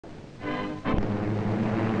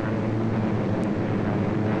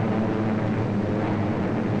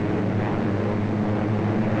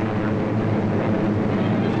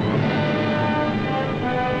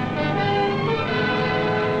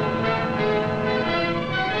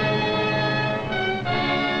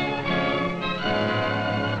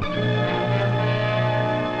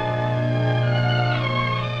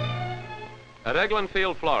Eglin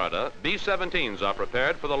Field, Florida, B-17s are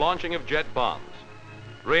prepared for the launching of jet bombs.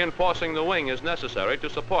 Reinforcing the wing is necessary to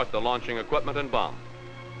support the launching equipment and bomb.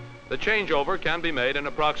 The changeover can be made in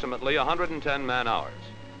approximately 110 man-hours.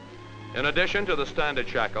 In addition to the standard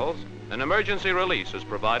shackles, an emergency release is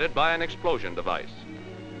provided by an explosion device.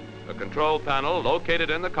 A control panel located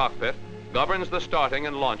in the cockpit governs the starting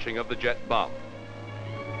and launching of the jet bomb.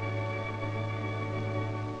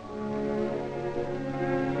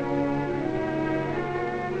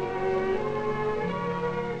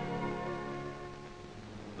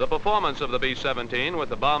 The performance of the B-17 with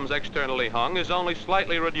the bombs externally hung is only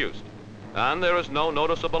slightly reduced, and there is no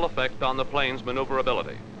noticeable effect on the plane's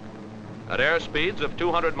maneuverability. At airspeeds of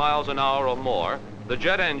 200 miles an hour or more, the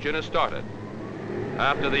jet engine is started.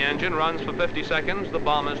 After the engine runs for 50 seconds, the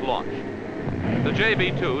bomb is launched. The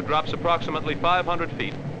JB-2 drops approximately 500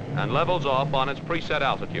 feet and levels off on its preset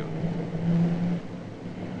altitude.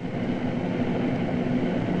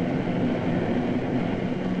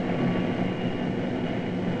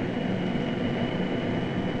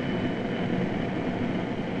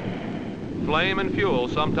 Flame and fuel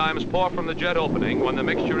sometimes pour from the jet opening when the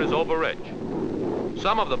mixture is overrich.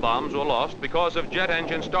 Some of the bombs were lost because of jet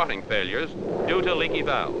engine starting failures due to leaky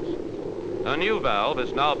valves. A new valve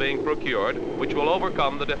is now being procured, which will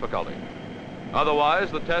overcome the difficulty.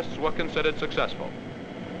 Otherwise, the tests were considered successful.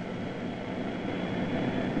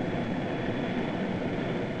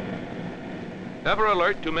 Ever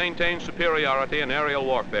alert to maintain superiority in aerial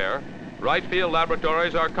warfare, Wright Field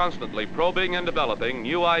laboratories are constantly probing and developing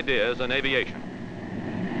new ideas in aviation.